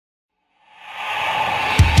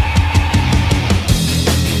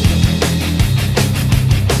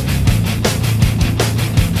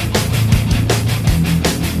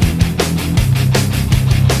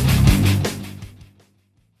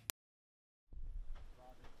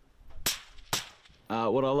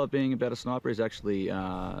What I love being about a sniper is actually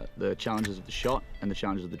the challenges of the shot and the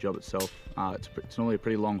challenges of the job itself. It's normally a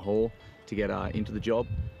pretty long haul to get into the job,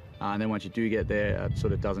 and then once you do get there, it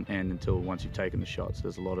sort of doesn't end until once you've taken the shot. So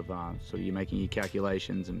there's a lot of sort of you're making your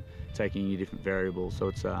calculations and taking your different variables. So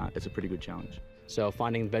it's a pretty good challenge. So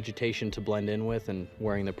finding vegetation to blend in with and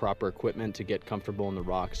wearing the proper equipment to get comfortable in the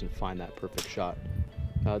rocks and find that perfect shot.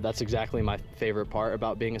 That's exactly my favorite part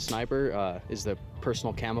about being a sniper, is the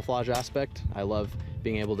personal camouflage aspect. I love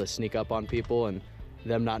being able to sneak up on people and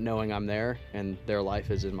them not knowing I'm there and their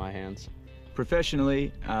life is in my hands.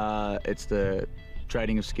 Professionally, it's the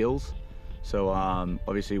trading of skills. So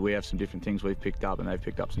obviously we have some different things we've picked up and they've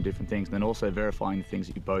picked up some different things, and then also verifying the things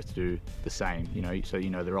that you both do the same, so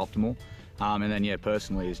they're optimal. And then yeah,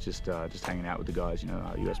 personally is just hanging out with the guys.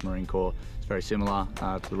 US Marine Corps is very similar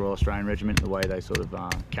to the Royal Australian Regiment in the way they sort of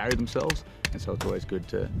carry themselves, and so it's always good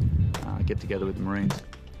to get together with the Marines.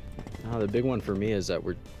 The big one for me is that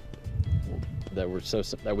we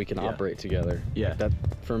can operate together. Yeah. That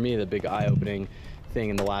for me, the big eye-opening thing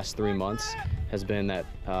in the last 3 months has been that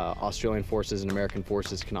Australian forces and American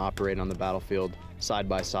forces can operate on the battlefield side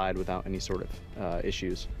by side without any sort of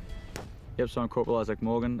issues. Yep, so I'm Corporal Isaac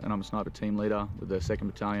Morgan, and I'm a sniper team leader with the 2nd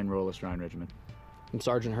Battalion, Royal Australian Regiment. I'm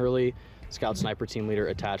Sergeant Hurley, Scout Sniper Team Leader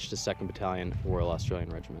attached to 2nd Battalion, Royal Australian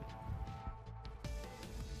Regiment.